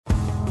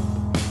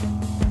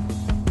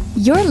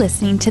You're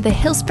listening to the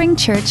Hillspring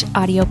Church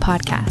audio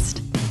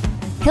podcast.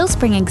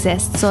 Hillspring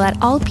exists so that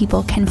all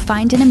people can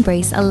find and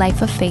embrace a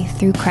life of faith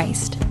through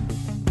Christ.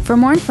 For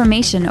more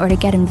information or to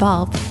get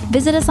involved,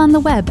 visit us on the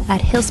web at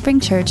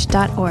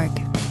hillspringchurch.org.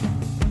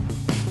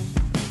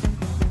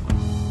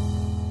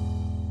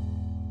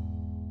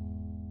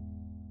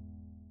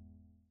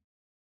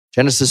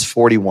 Genesis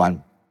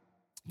 41.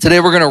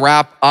 Today we're going to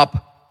wrap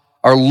up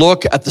our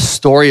look at the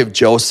story of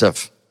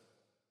Joseph.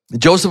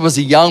 Joseph was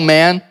a young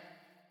man,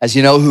 as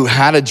you know, who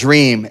had a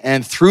dream.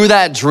 And through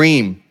that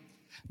dream,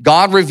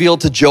 God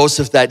revealed to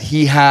Joseph that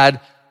he had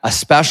a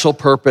special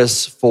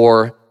purpose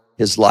for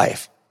his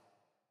life.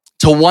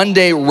 To one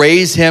day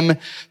raise him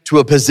to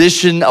a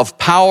position of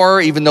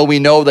power, even though we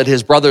know that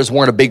his brothers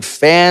weren't a big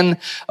fan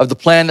of the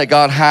plan that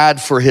God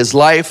had for his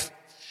life.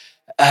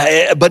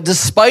 But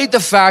despite the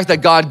fact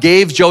that God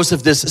gave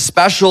Joseph this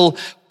special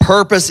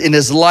purpose in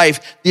his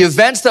life, the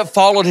events that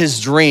followed his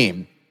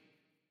dream,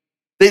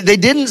 they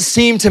didn't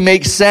seem to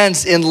make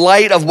sense in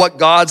light of what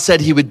God said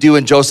he would do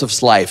in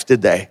Joseph's life,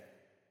 did they?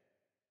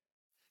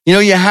 You know,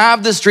 you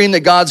have this dream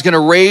that God's going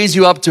to raise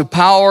you up to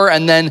power,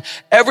 and then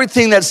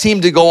everything that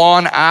seemed to go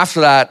on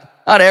after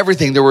that, not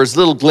everything, there was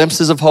little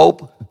glimpses of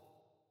hope,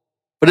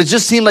 but it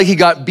just seemed like he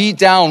got beat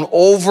down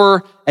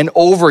over and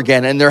over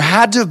again. And there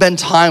had to have been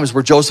times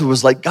where Joseph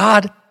was like,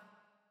 God,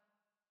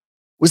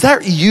 was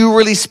that you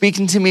really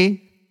speaking to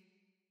me?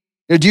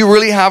 Do you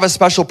really have a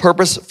special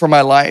purpose for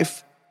my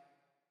life?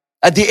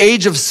 At the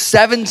age of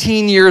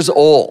 17 years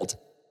old,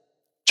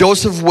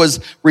 Joseph was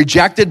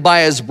rejected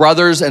by his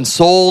brothers and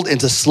sold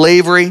into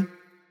slavery. And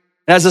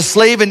as a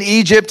slave in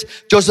Egypt,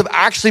 Joseph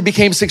actually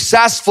became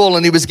successful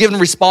and he was given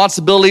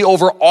responsibility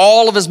over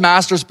all of his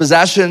master's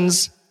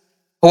possessions.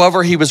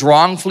 However, he was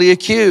wrongfully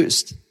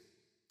accused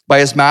by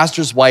his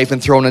master's wife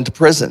and thrown into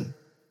prison.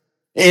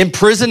 In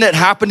prison, it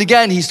happened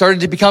again. He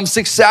started to become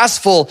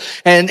successful,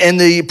 and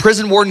the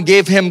prison warden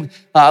gave him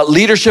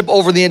leadership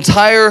over the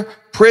entire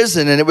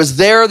prison. And it was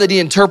there that he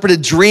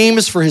interpreted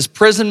dreams for his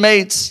prison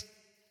mates.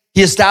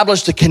 He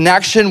established a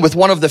connection with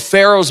one of the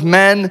Pharaoh's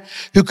men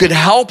who could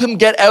help him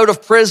get out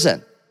of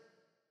prison.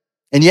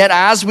 And yet,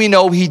 as we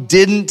know, he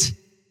didn't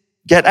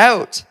get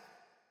out.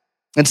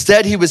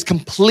 Instead, he was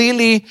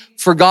completely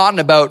forgotten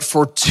about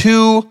for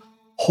 2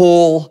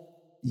 whole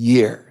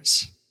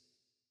years.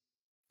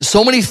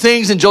 So many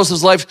things in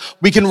Joseph's life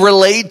we can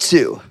relate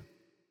to.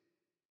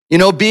 You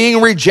know,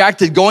 being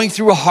rejected, going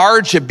through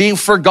hardship, being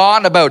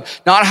forgotten about,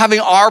 not having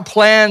our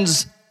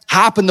plans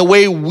happen the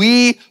way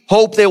we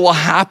hope they will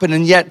happen.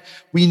 And yet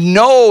we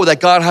know that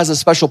God has a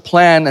special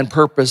plan and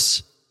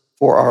purpose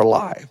for our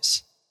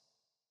lives.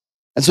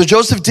 And so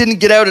Joseph didn't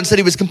get out and said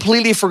he was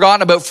completely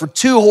forgotten about for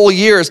 2 whole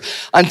years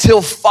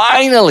until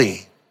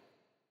finally,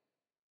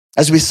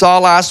 as we saw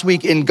last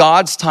week, in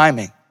God's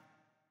timing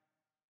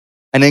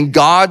and in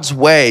God's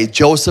way,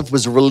 Joseph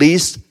was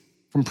released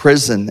from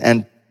prison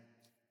and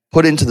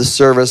put into the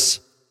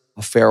service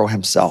of Pharaoh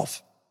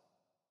himself.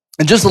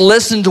 And just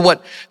listen to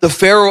what the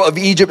Pharaoh of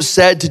Egypt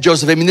said to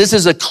Joseph. I mean, this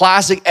is a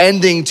classic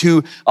ending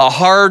to a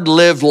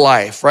hard-lived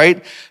life,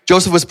 right?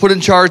 Joseph was put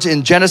in charge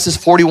in Genesis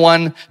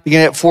 41,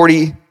 beginning at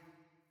 41.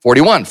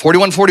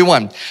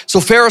 So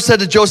Pharaoh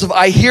said to Joseph,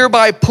 I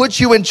hereby put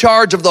you in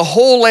charge of the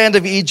whole land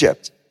of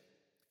Egypt.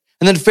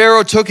 And then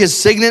Pharaoh took his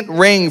signet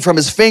ring from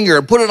his finger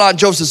and put it on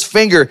Joseph's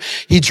finger.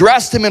 He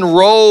dressed him in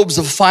robes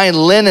of fine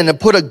linen and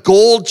put a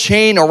gold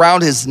chain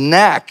around his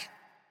neck.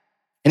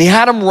 And he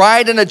had him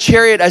ride in a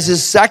chariot as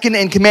his second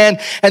in command.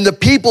 And the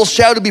people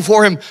shouted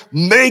before him,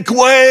 make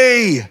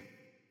way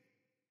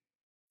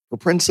for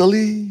Prince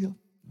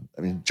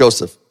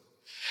Joseph.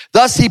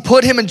 Thus he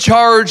put him in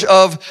charge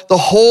of the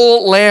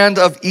whole land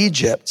of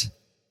Egypt.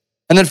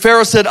 And then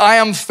Pharaoh said, I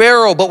am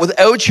Pharaoh, but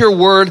without your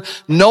word,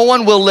 no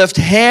one will lift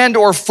hand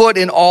or foot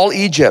in all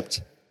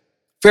Egypt.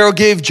 Pharaoh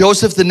gave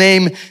Joseph the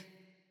name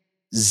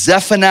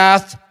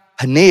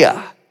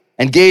Zephanath-Paneah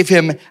and gave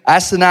him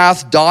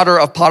Asenath, daughter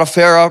of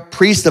Potiphera,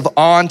 priest of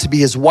On, to be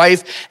his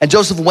wife. And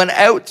Joseph went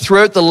out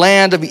throughout the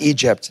land of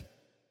Egypt.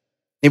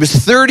 He was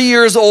 30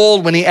 years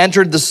old when he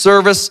entered the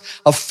service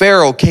of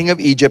Pharaoh, king of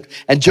Egypt.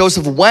 And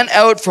Joseph went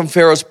out from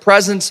Pharaoh's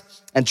presence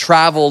and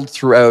traveled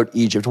throughout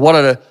Egypt. What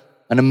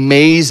an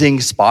amazing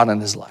spot in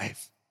his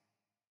life.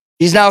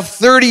 He's now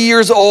 30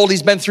 years old.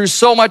 He's been through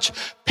so much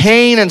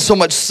pain and so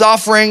much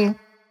suffering,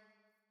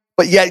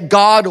 but yet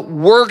God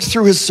worked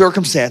through his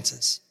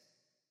circumstances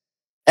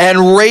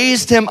and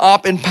raised him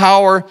up in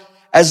power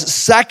as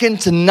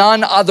second to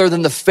none other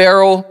than the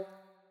Pharaoh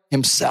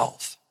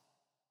himself.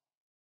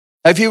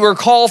 If you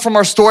recall from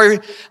our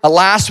story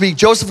last week,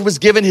 Joseph was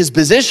given his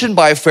position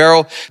by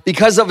Pharaoh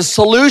because of a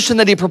solution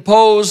that he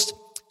proposed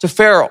to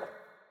Pharaoh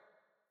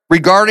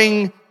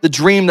regarding the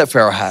dream that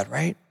Pharaoh had,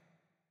 right?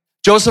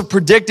 Joseph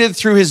predicted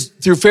through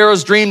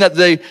Pharaoh's dream that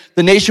the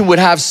nation would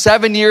have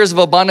 7 years of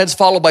abundance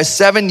followed by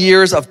 7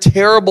 years of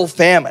terrible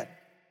famine.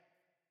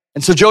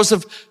 And so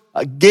Joseph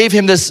gave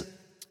him this,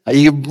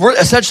 he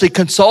essentially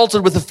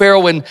consulted with the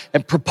Pharaoh and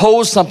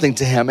proposed something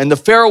to him. And the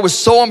Pharaoh was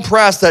so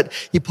impressed that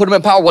he put him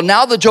in power. Well,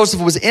 now that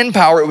Joseph was in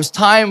power, it was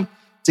time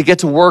to get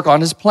to work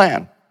on his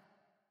plan.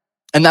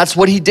 And that's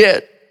what he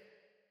did.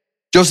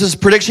 Joseph's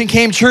prediction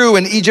came true,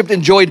 and Egypt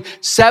enjoyed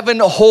 7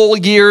 whole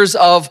years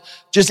of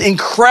just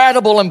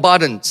incredible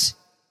abundance.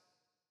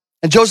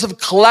 And Joseph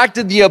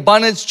collected the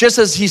abundance just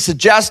as he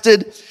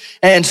suggested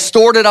and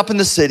stored it up in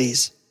the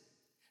cities.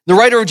 The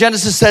writer of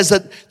Genesis says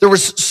that there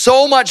was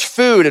so much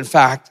food, in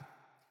fact,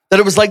 that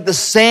it was like the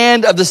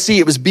sand of the sea.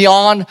 It was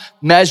beyond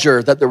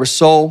measure that there was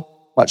so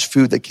much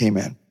food that came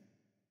in.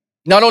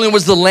 Not only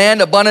was the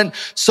land abundant,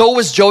 so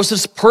was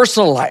Joseph's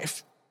personal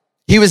life.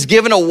 He was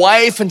given a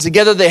wife, and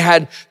together they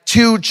had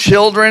 2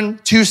 children,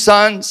 2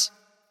 sons.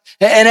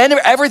 And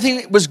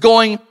everything was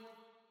going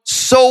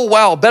so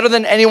well, better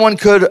than anyone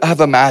could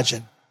have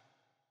imagined.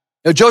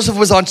 Joseph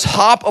was on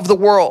top of the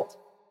world.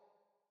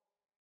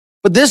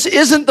 But this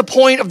isn't the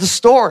point of the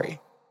story.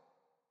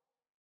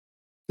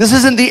 This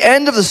isn't the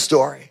end of the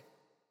story.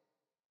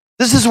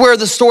 This is where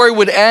the story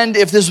would end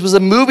if this was a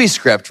movie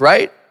script,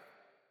 right?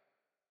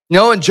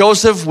 And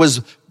Joseph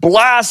was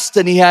blessed,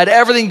 and he had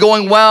everything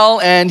going well,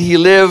 and he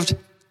lived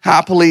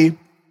happily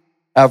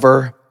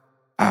ever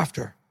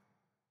after.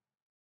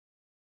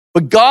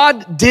 But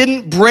God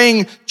didn't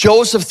bring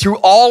Joseph through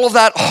all of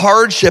that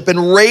hardship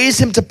and raise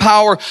him to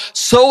power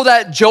so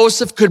that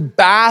Joseph could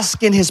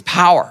bask in his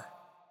power.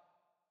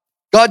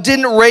 God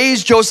didn't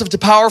raise Joseph to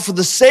power for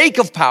the sake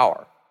of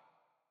power.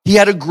 He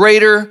had a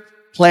greater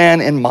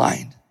plan in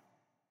mind.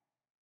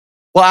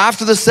 Well,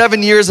 after the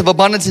 7 years of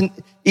abundance in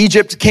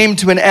Egypt came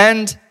to an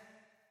end,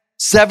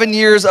 7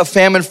 years of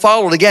famine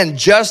followed, again,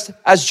 just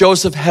as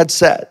Joseph had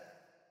said.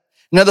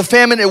 Now, the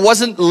famine, it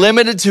wasn't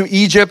limited to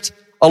Egypt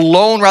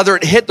alone. Rather,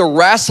 it hit the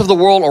rest of the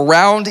world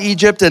around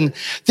Egypt, and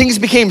things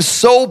became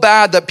so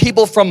bad that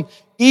people from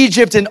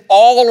Egypt and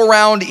all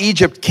around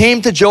Egypt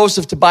came to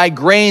Joseph to buy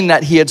grain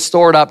that he had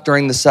stored up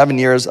during the 7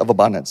 years of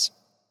abundance.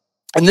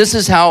 And this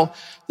is how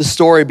the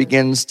story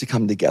begins to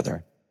come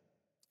together.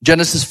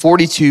 Genesis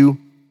 42:1.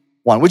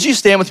 Would you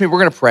stand with me? We're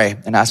going to pray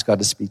and ask God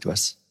to speak to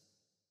us.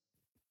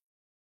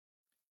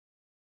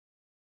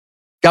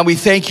 God, we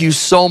thank you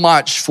so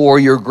much for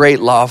your great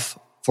love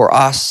for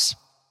us,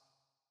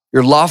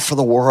 your love for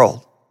the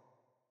world.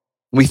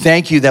 We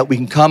thank you that we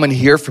can come and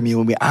hear from you,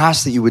 and we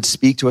ask that you would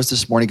speak to us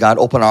this morning. God,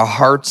 open our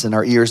hearts and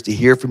our ears to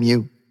hear from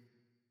you.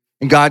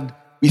 And God,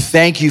 we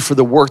thank you for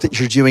the work that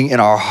you're doing in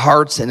our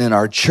hearts and in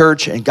our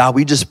church. And God,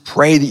 we just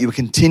pray that you would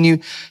continue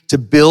to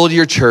build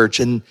your church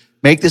and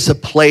make this a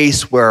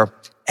place where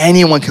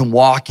anyone can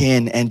walk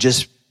in and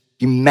just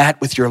be met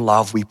with your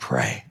love, we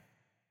pray.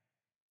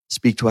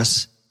 Speak to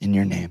us in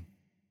your name.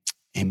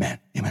 Amen.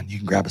 Amen. You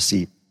can grab a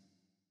seat.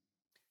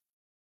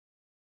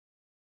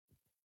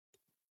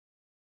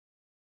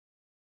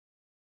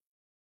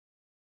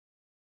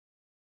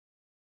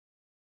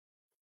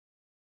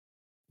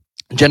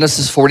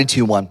 Genesis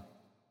 42:1.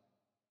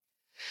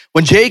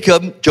 When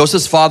Jacob,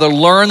 Joseph's father,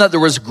 learned that there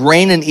was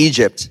grain in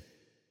Egypt,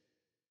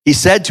 he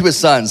said to his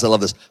sons, I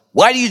love this,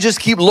 why do you just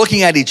keep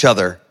looking at each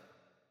other?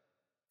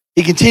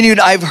 He continued,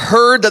 I've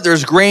heard that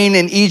there's grain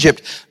in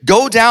Egypt.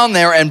 Go down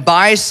there and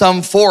buy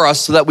some for us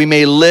so that we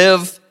may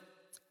live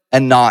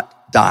and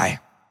not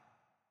die.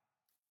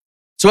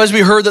 So as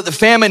we heard that the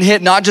famine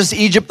hit not just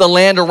Egypt, the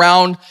land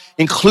around,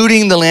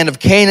 including the land of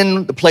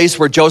Canaan, the place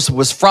where Joseph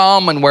was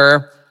from and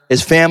where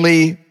his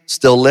family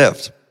still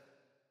lived.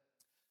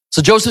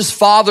 So Joseph's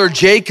father,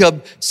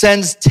 Jacob,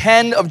 sends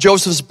 10 of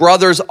Joseph's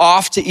brothers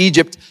off to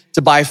Egypt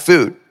to buy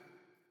food.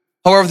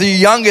 However, the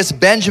youngest,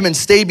 Benjamin,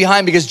 stayed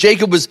behind because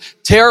Jacob was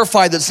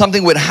terrified that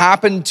something would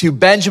happen to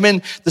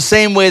Benjamin the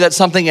same way that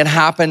something had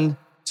happened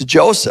to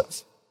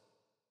Joseph.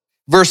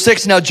 Verse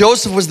 6, now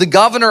Joseph was the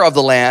governor of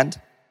the land,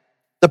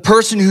 the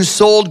person who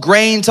sold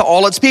grain to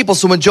all its people.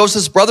 So when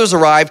Joseph's brothers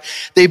arrived,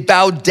 they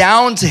bowed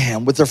down to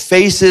him with their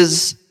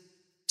faces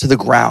to the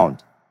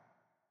ground.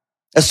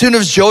 As soon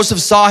as Joseph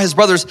saw his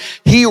brothers,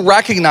 he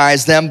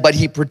recognized them, but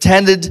he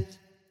pretended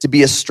to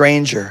be a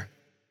stranger.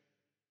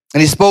 And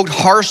he spoke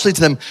harshly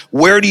to them.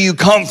 Where do you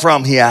come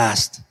from? He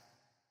asked.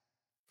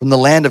 From the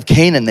land of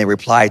Canaan, they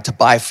replied, to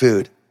buy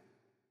food.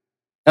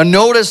 Now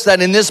notice that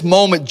in this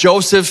moment,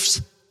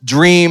 Joseph's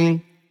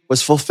dream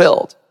was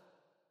fulfilled.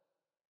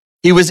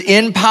 He was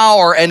in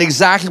power, and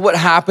exactly what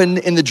happened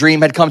in the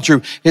dream had come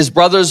true. His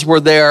brothers were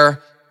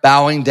there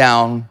bowing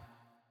down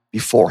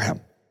before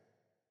him.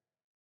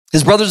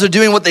 His brothers are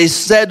doing what they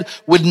said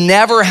would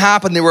never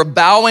happen. They were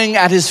bowing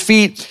at his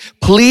feet,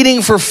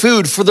 pleading for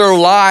food for their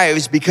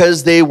lives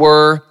because they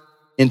were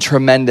in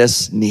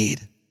tremendous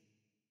need.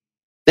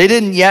 They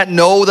didn't yet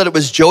know that it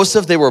was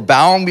Joseph they were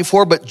bowing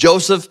before, but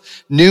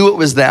Joseph knew it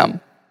was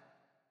them.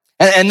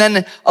 And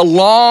then a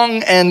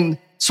long and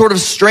sort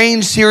of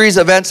strange series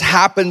of events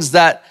happens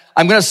that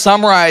I'm going to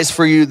summarize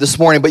for you this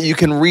morning, but you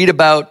can read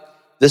about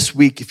this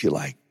week if you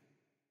like.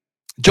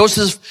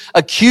 Joseph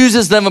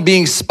accuses them of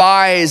being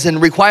spies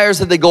and requires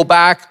that they go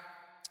back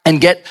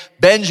and get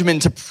Benjamin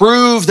to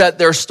prove that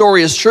their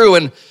story is true.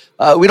 And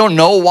we don't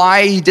know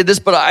why he did this,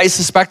 but I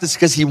suspect it's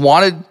because he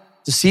wanted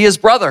to see his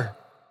brother.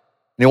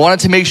 And he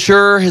wanted to make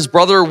sure his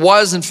brother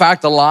was, in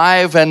fact,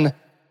 alive and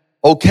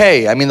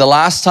okay. I mean, the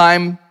last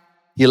time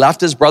he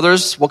left his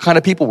brothers, what kind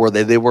of people were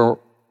they? They were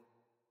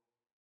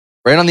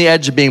right on the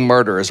edge of being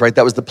murderers, right?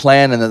 That was the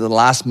plan, and at the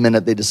last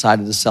minute, they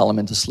decided to sell him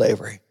into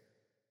slavery.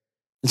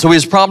 And so he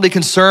was probably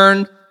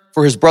concerned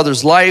for his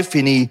brother's life,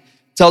 and he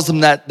tells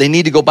them that they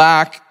need to go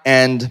back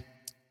and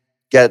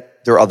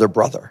get their other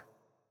brother.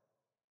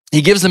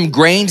 He gives them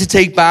grain to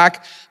take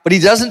back, but he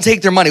doesn't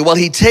take their money. Well,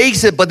 he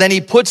takes it, but then he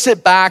puts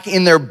it back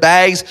in their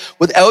bags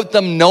without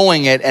them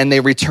knowing it, and they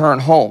return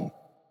home.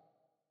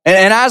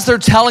 And as they're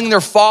telling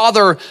their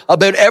father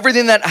about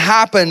everything that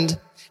happened,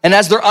 and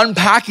as they're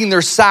unpacking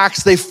their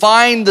sacks, they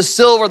find the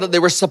silver that they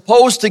were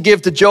supposed to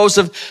give to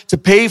Joseph to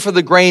pay for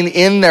the grain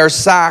in their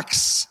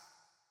sacks.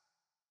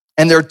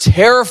 And they're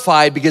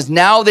terrified because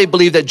now they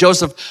believe that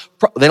Joseph,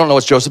 they don't know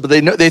it's Joseph, but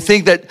they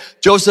think that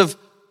Joseph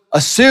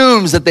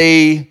assumes that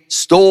they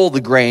stole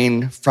the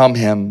grain from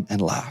him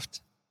and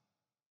left.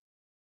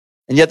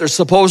 And yet they're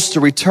supposed to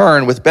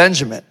return with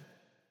Benjamin.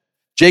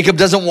 Jacob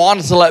doesn't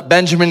want to let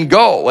Benjamin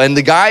go. And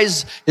the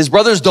guys, his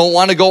brothers, don't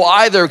want to go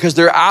either because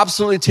they're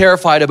absolutely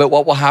terrified about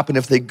what will happen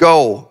if they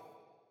go.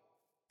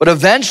 But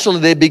eventually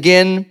they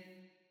begin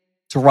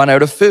to run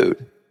out of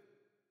food.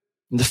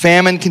 And the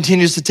famine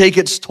continues to take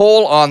its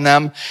toll on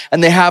them,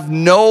 and they have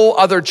no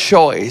other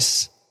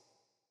choice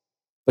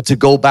but to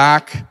go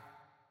back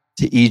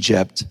to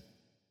Egypt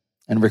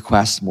and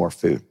request more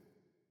food.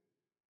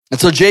 And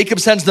so Jacob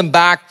sends them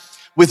back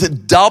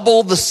with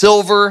double the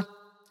silver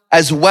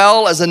as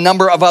well as a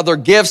number of other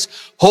gifts,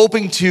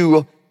 hoping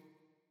to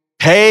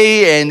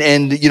pay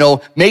and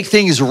make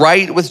things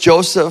right with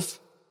Joseph.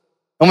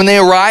 And when they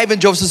arrive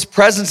in Joseph's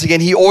presence again,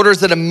 he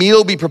orders that a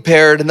meal be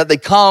prepared and that they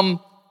come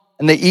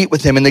and they eat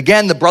with him. And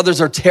again, the brothers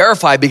are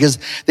terrified because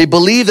they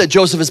believe that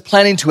Joseph is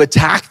planning to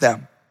attack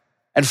them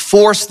and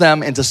force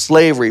them into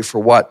slavery for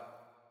what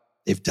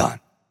they've done.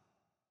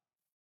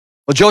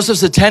 Well,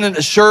 Joseph's attendant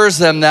assures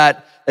them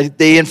that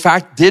they in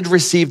fact did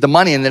receive the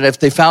money, and that if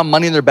they found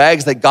money in their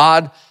bags, that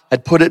God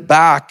had put it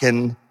back.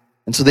 And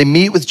so they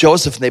meet with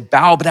Joseph and they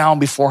bow down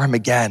before him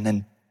again.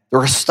 And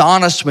they're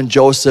astonished when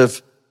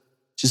Joseph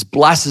just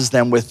blesses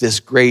them with this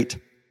great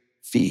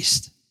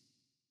feast.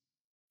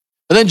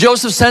 But then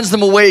Joseph sends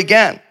them away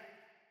again.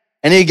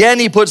 And again,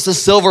 he puts the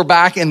silver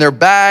back in their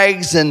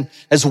bags, and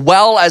as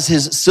well as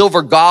his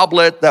silver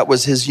goblet, that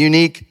was his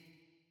unique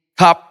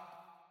cup.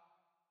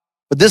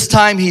 But this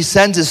time he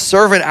sends his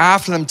servant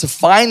after them to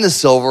find the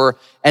silver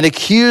and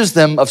accuse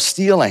them of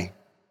stealing.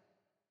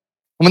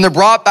 And when they're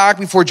brought back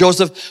before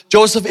Joseph,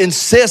 Joseph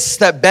insists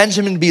that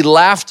Benjamin be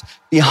left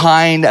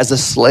behind as a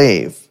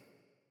slave.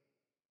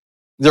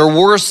 Their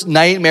worst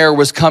nightmare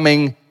was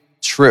coming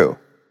true.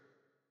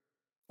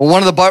 Well,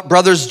 one of the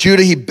brothers,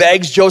 Judah, he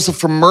begs Joseph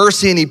for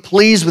mercy, and he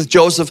pleads with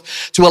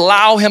Joseph to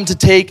allow him to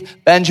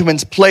take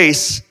Benjamin's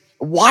place.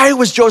 Why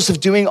was Joseph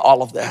doing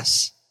all of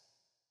this?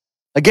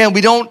 Again,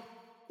 we don't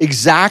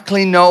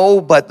exactly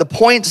know, but the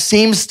point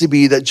seems to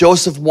be that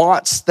Joseph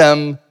wants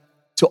them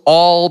to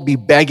all be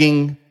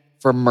begging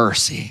for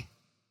mercy,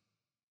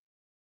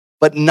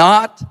 but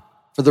not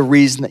for the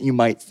reason that you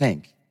might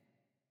think.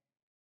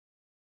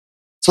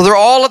 So they're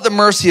all at the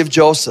mercy of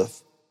Joseph.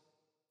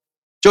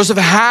 Joseph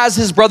has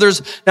his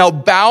brothers now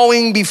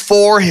bowing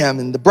before him,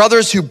 and the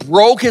brothers who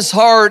broke his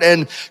heart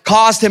and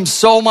caused him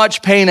so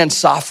much pain and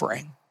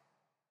suffering.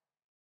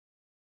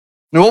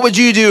 Now, what would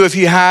you do if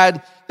you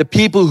had the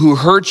people who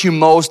hurt you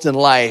most in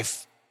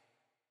life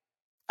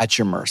at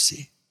your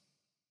mercy?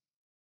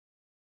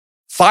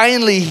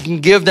 Finally, he can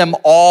give them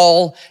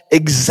all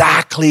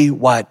exactly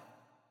what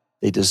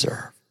they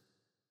deserve.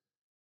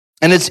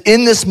 And it's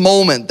in this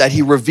moment that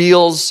he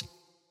reveals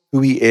who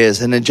he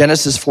is. And in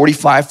Genesis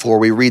 45:4,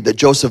 we read that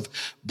Joseph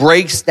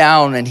breaks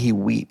down and he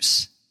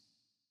weeps.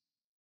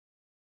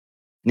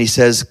 And he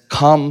says,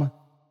 "Come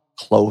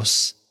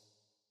close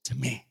to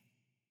me."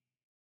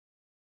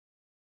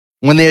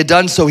 When they had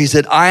done so, he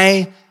said,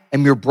 "I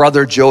am your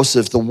brother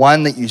Joseph, the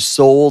one that you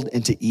sold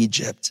into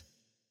Egypt.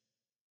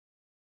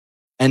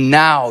 And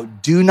now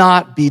do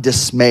not be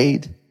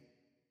dismayed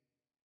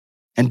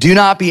and do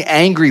not be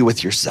angry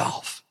with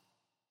yourself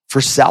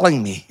for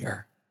selling me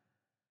here,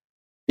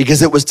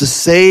 because it was to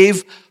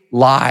save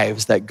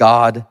lives that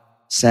God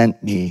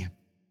sent me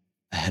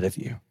ahead of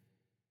you."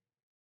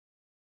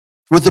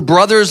 With the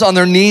brothers on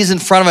their knees in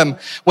front of him,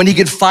 when he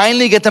could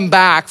finally get them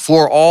back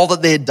for all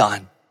that they had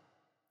done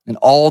and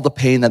all the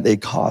pain that they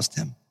caused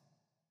him,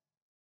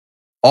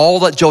 all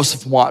that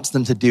Joseph wants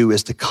them to do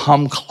is to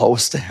come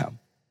close to him,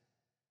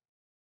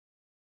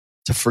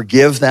 to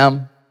forgive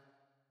them,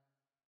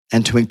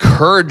 and to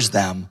encourage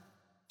them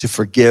to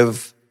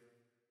forgive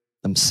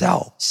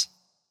themselves.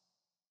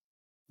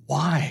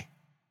 Why?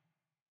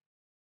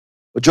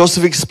 Well,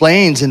 Joseph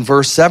explains in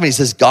verse 7, he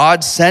says,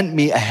 "God sent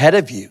me ahead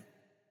of you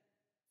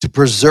to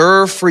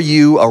preserve for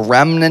you a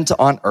remnant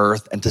on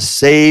earth and to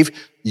save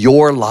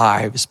your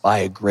lives by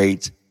a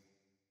great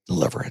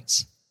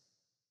deliverance."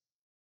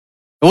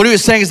 And what he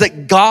was saying is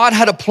that God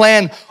had a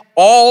plan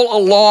all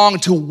along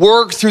to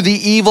work through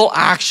the evil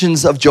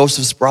actions of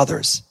Joseph's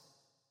brothers.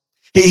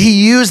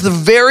 He used the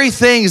very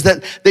things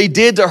that they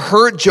did to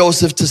hurt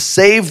Joseph to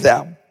save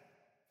them.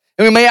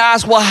 And we may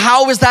ask, well,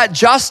 how is that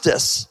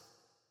justice?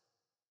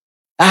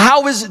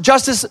 How is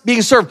justice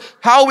being served?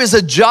 How is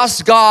a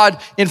just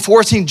God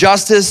enforcing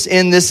justice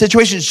in this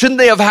situation? Shouldn't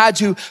they have had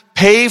to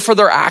pay for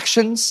their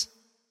actions?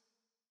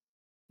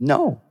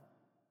 No.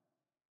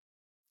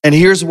 And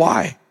here's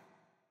why.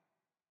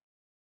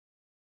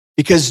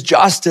 Because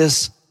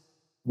justice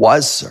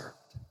was served.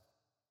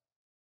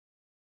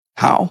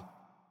 How?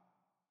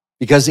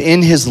 Because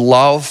in his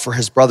love for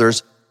his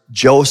brothers,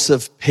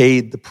 Joseph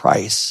paid the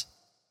price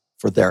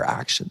for their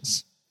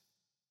actions.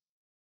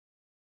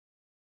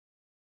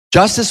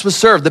 Justice was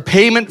served. The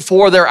payment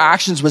for their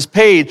actions was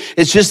paid.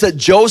 It's just that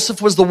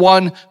Joseph was the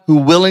one who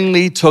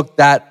willingly took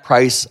that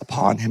price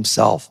upon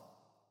himself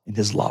in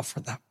his love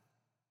for them.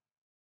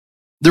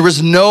 There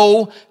was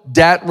no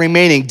debt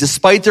remaining.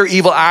 Despite their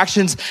evil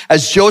actions,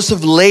 as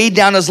Joseph laid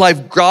down his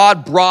life,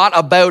 God brought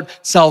about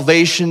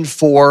salvation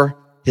for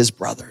his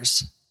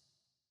brothers.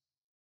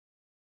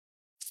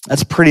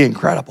 That's pretty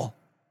incredible.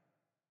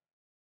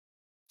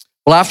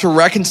 Well, after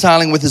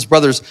reconciling with his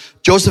brothers,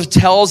 Joseph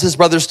tells his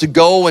brothers to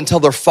go and tell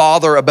their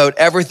father about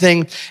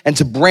everything and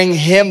to bring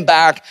him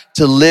back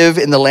to live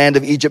in the land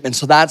of Egypt. And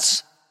so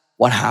that's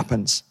what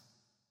happens.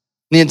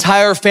 The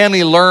entire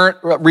family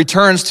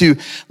returns to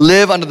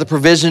live under the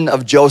provision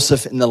of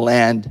Joseph in the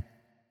land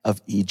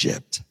of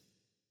Egypt.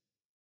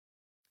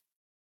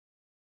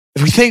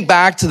 If we think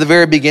back to the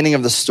very beginning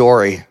of the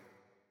story,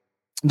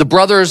 the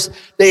brothers,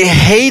 they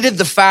hated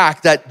the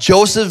fact that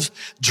Joseph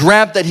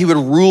dreamt that he would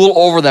rule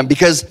over them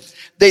because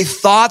they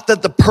thought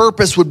that the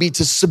purpose would be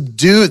to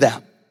subdue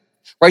them,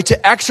 right?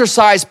 To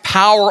exercise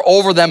power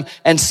over them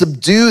and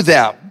subdue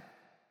them.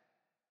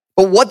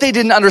 But what they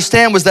didn't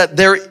understand was that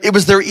it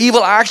was their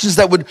evil actions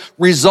that would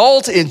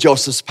result in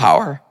Joseph's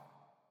power,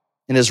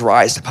 in his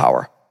rise to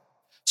power.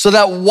 So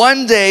that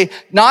one day,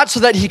 not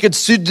so that he could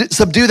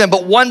subdue them,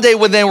 but one day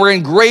when they were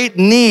in great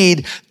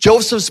need,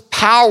 Joseph's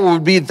power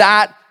would be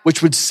that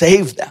which would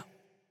save them.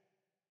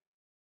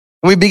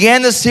 And we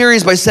began this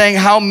series by saying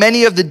how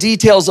many of the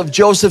details of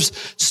Joseph's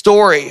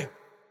story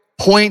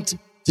point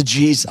to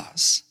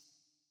Jesus.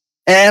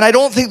 And I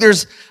don't think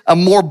there's a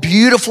more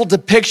beautiful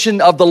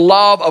depiction of the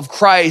love of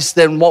Christ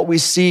than what we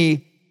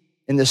see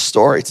in this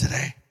story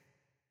today.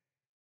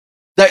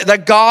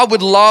 That God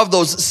would love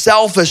those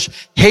selfish,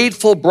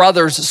 hateful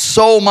brothers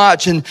so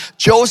much, and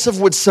Joseph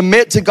would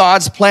submit to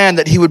God's plan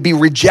that he would be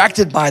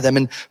rejected by them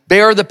and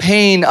bear the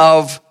pain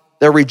of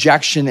their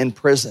rejection in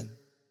prison,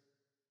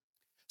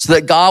 so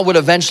that God would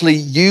eventually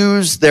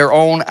use their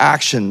own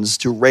actions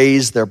to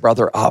raise their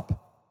brother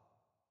up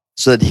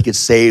so that he could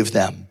save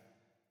them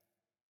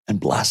and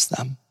bless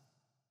them.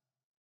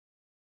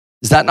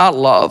 Is that not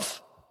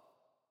love?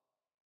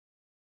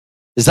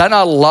 Is that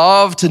not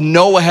love to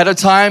know ahead of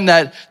time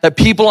that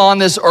people on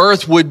this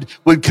earth would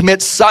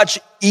commit such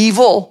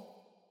evil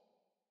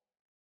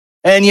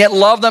and yet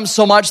love them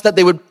so much that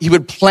he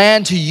would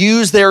plan to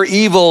use their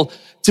evil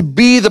to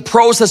be the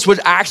process which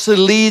actually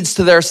leads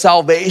to their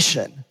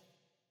salvation?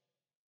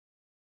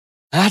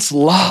 That's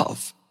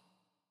love.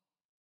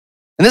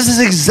 And this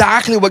is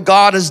exactly what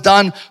God has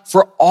done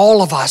for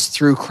all of us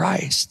through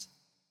Christ.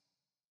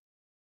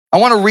 I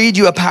want to read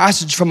you a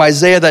passage from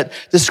Isaiah that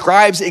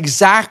describes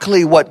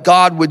exactly what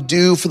God would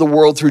do for the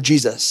world through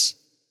Jesus.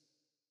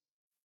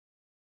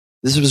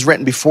 This was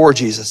written before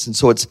Jesus, and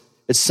so it's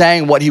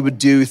saying what he would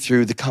do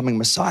through the coming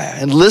Messiah.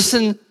 And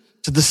listen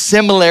to the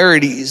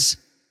similarities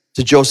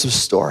to Joseph's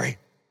story.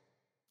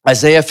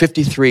 Isaiah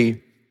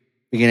 53,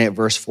 beginning at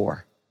verse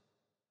 4.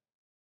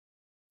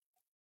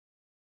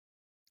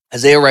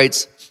 Isaiah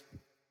writes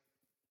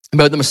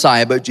about the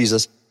Messiah, about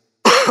Jesus.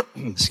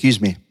 Excuse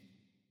me.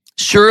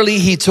 Surely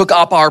he took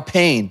up our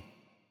pain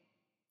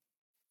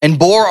and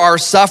bore our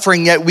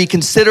suffering, yet we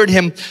considered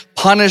him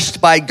punished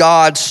by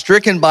God,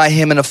 stricken by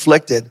him and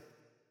afflicted.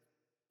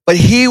 But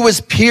he was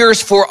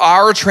pierced for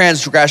our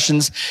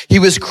transgressions. He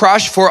was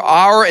crushed for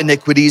our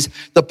iniquities.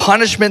 The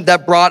punishment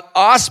that brought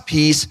us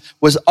peace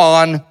was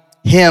on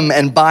him,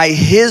 and by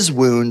his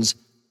wounds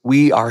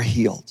we are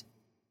healed.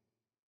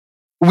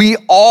 We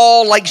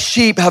all, like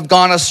sheep, have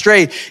gone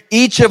astray.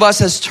 Each of us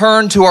has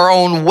turned to our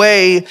own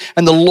way,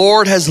 and the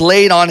Lord has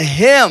laid on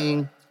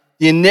him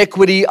the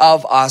iniquity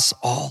of us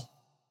all.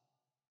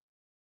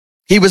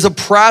 He was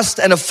oppressed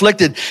and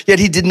afflicted, yet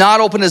he did not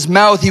open his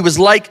mouth. He was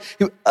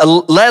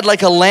led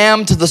like a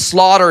lamb to the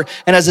slaughter,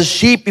 and as a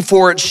sheep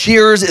before its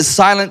shearers is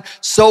silent,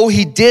 so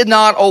he did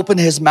not open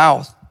his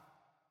mouth.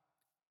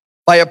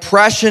 By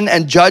oppression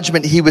and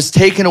judgment he was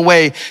taken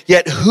away,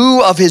 yet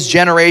who of his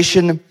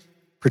generation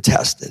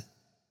protested?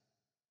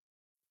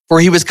 For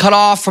he was cut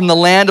off from the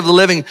land of the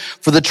living.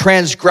 For the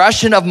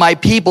transgression of my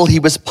people he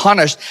was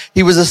punished.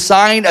 He was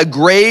assigned a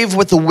grave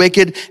with the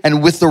wicked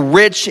and with the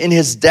rich in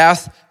his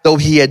death, though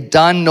he had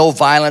done no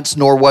violence,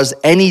 nor was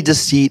any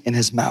deceit in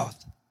his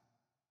mouth.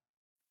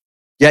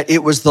 Yet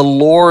it was the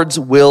Lord's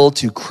will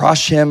to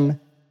crush him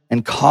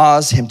and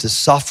cause him to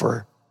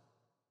suffer.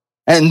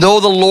 And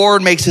though the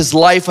Lord makes his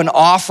life an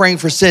offering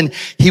for sin,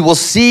 he will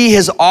see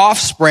his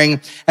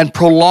offspring and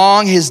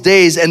prolong his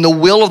days, and the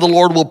will of the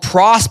Lord will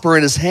prosper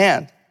in his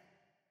hand.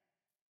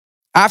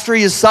 After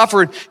he has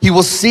suffered, he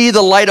will see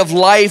the light of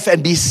life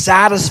and be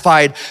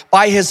satisfied.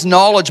 By his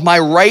knowledge, my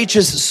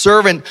righteous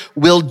servant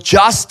will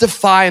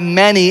justify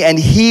many, and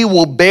he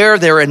will bear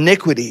their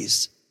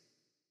iniquities.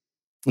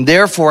 And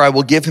therefore, I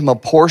will give him a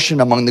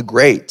portion among the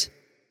great,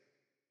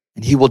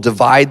 and he will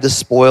divide the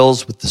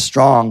spoils with the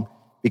strong,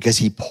 because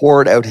he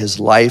poured out his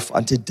life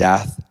unto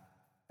death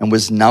and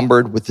was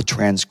numbered with the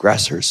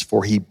transgressors,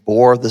 for he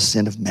bore the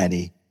sin of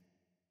many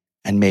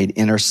and made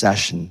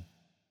intercession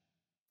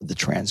for the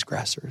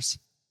transgressors.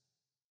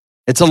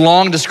 It's a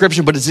long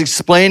description, but it's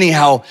explaining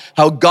how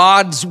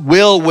God's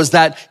will was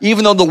that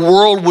even though the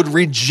world would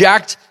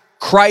reject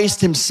Christ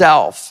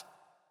himself,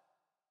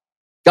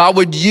 God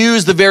would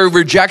use the very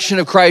rejection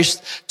of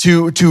Christ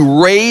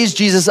to raise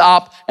Jesus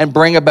up and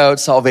bring about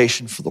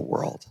salvation for the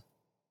world.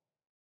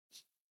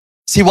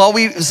 See, while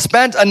we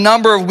spent a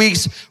number of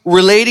weeks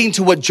relating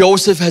to what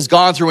Joseph has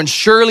gone through, and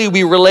surely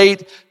we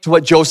relate to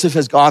what Joseph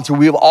has gone through.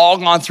 We've all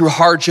gone through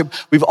hardship.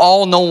 We've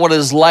all known what it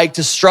is like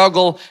to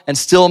struggle and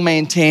still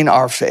maintain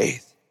our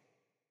faith.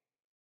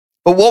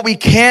 But what we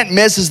can't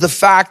miss is the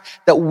fact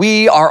that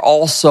we are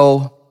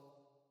also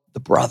the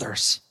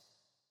brothers.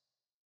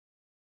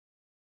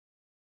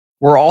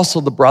 We're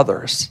also the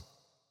brothers.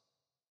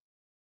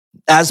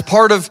 As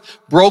part of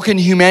broken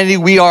humanity,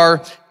 we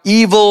are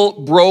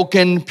evil,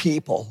 broken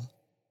people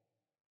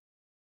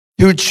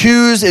who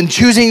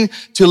choosing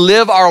to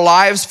live our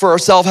lives for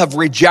ourselves, have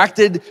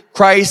rejected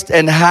Christ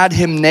and had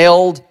him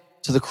nailed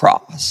to the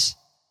cross.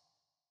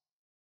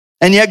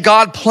 And yet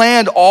God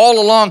planned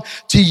all along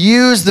to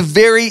use the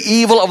very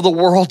evil of the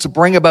world to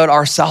bring about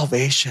our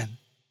salvation.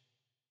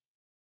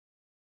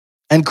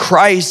 And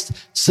Christ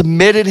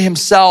submitted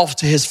himself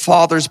to his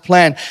Father's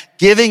plan,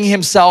 giving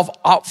himself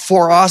up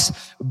for us,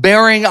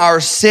 bearing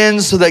our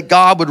sins so that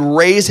God would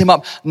raise him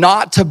up,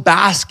 not to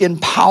bask in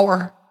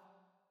power,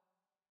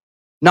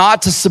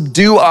 not to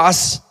subdue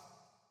us,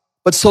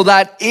 but so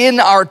that in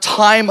our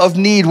time of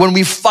need, when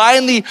we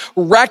finally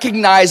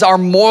recognize our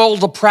moral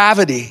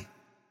depravity,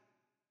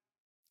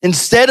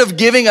 instead of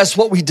giving us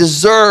what we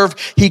deserve,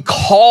 he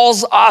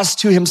calls us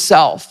to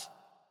himself.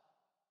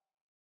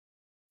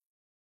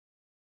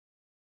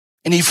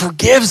 And he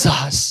forgives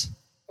us.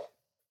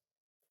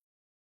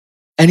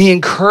 And he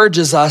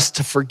encourages us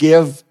to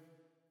forgive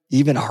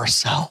even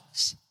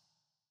ourselves,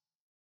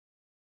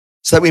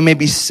 so that we may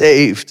be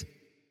saved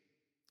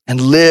and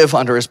live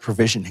under his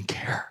provision and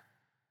care.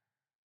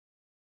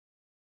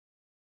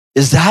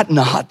 Is that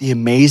not the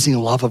amazing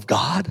love of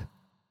God?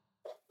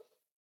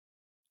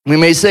 We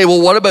may say,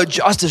 well, what about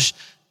justice?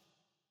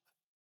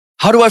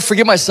 How do I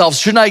forgive myself?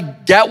 Shouldn't I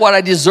get what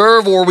I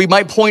deserve? Or we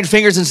might point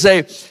fingers and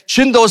say,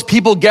 shouldn't those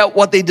people get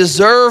what they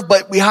deserve?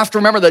 But we have to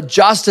remember that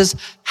justice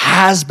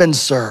has been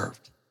served.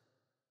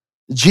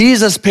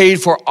 Jesus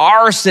paid for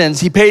our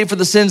sins. He paid for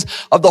the sins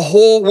of the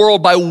whole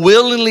world by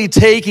willingly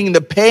taking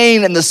the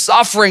pain and the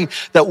suffering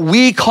that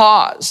we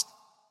caused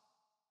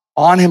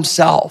on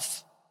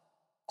himself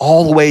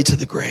all the way to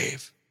the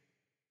grave.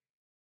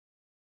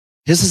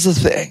 This is the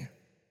thing.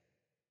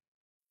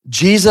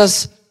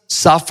 Jesus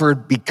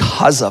suffered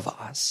because of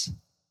us,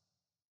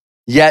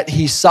 yet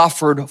he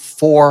suffered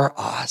for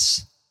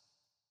us,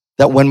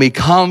 that when we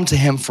come to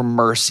him for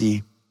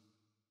mercy,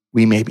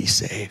 we may be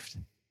saved.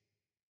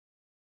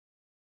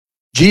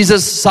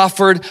 Jesus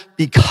suffered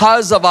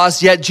because of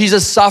us, yet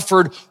Jesus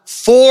suffered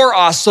for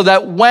us, so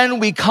that when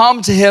we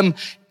come to him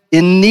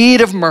in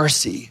need of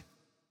mercy,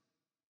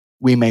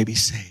 we may be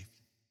saved.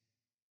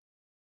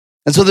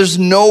 And so there's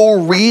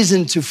no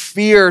reason to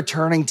fear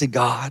turning to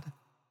God.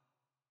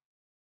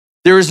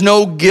 There is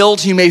no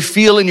guilt you may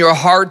feel in your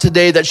heart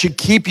today that should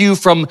keep you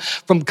from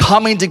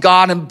coming to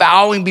God and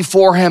bowing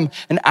before him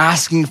and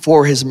asking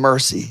for his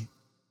mercy.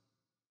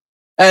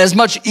 As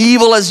much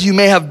evil as you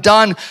may have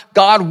done,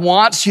 God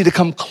wants you to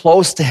come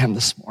close to him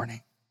this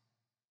morning.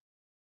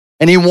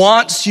 And he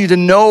wants you to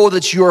know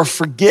that you are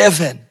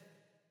forgiven.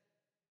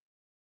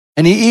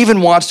 And he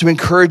even wants to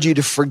encourage you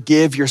to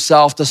forgive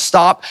yourself, to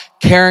stop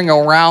carrying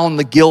around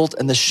the guilt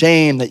and the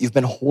shame that you've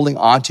been holding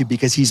on to,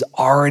 because he's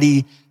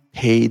already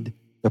paid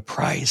the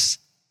price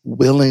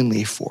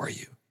willingly for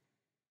you.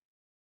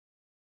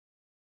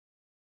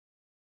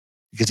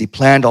 Because he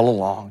planned all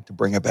along to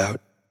bring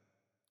about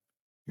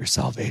your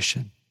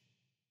salvation.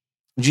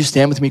 Would you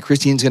stand with me?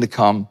 Christine's going to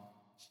come.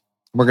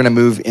 We're going to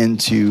move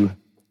into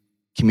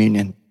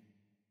communion.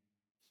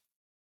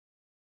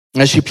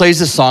 And as she plays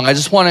this song, I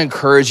just want to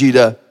encourage you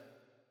to,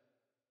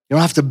 you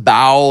don't have to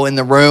bow in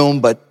the room,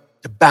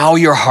 but to bow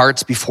your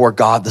hearts before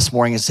God this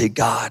morning and say,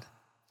 God,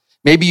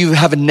 maybe you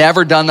have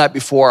never done that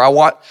before. I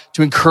want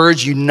to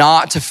encourage you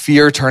not to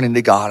fear turning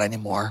to God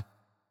anymore.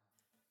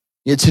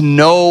 To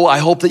know, I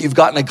hope that you've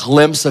gotten a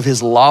glimpse of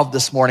his love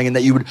this morning, and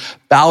that you would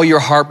bow your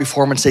heart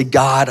before him and say,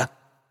 God,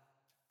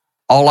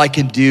 all I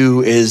can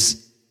do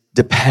is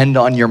depend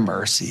on your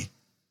mercy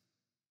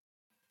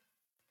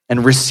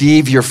and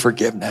receive your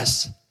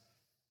forgiveness.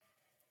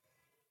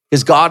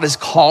 Because God is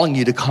calling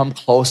you to come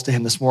close to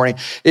him this morning.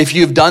 If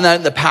you've done that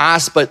in the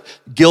past, but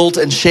guilt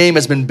and shame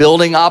has been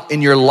building up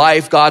in your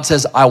life, God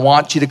says, I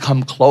want you to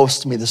come close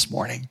to me this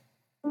morning.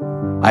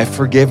 I've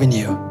forgiven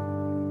you,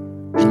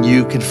 and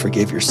you can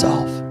forgive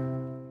yourself.